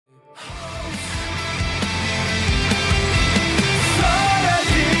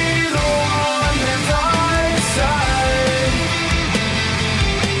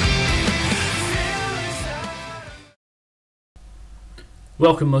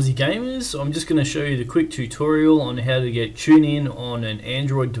Welcome Aussie Gamers. I'm just going to show you the quick tutorial on how to get TuneIn on an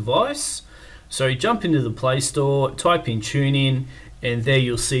Android device. So jump into the Play Store, type in TuneIn, and there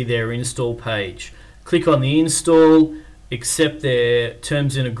you'll see their install page. Click on the install, accept their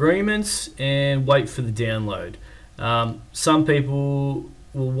terms and agreements, and wait for the download. Some people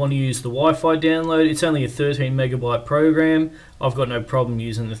will want to use the Wi-Fi download. It's only a 13 megabyte program. I've got no problem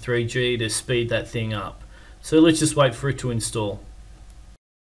using the 3G to speed that thing up. So let's just wait for it to install.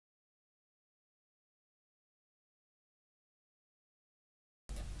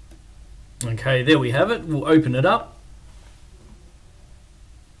 Okay, there we have it. We'll open it up.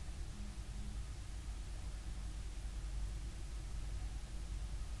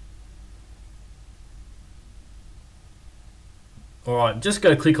 Alright, just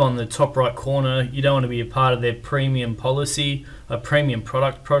go click on the top right corner. You don't want to be a part of their premium policy, a premium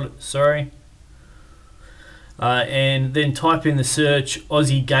product, and then type in the search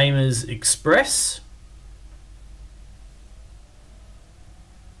Aussie Gamers Express.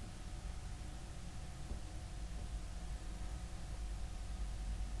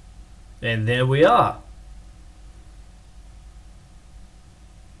 And there we are.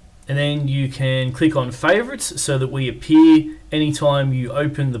 And then you can click on favorites so that we appear anytime you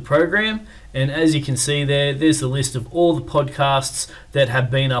open the program. And as you can see there's a list of all the podcasts that have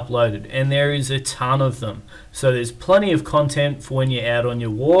been uploaded, and there is a ton of them. So there's plenty of content for when you're out on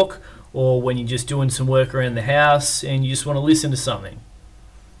your walk or when you're just doing some work around the house and you just want to listen to something.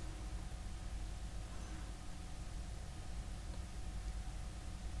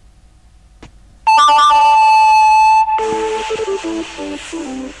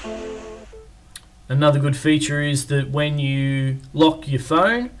 Another good feature is that when you lock your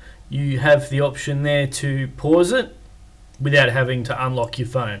phone, you have the option there to pause it without having to unlock your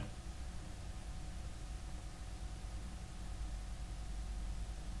phone.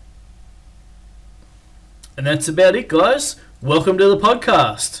 And that's about it, guys. Welcome to the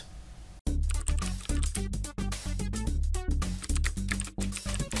podcast.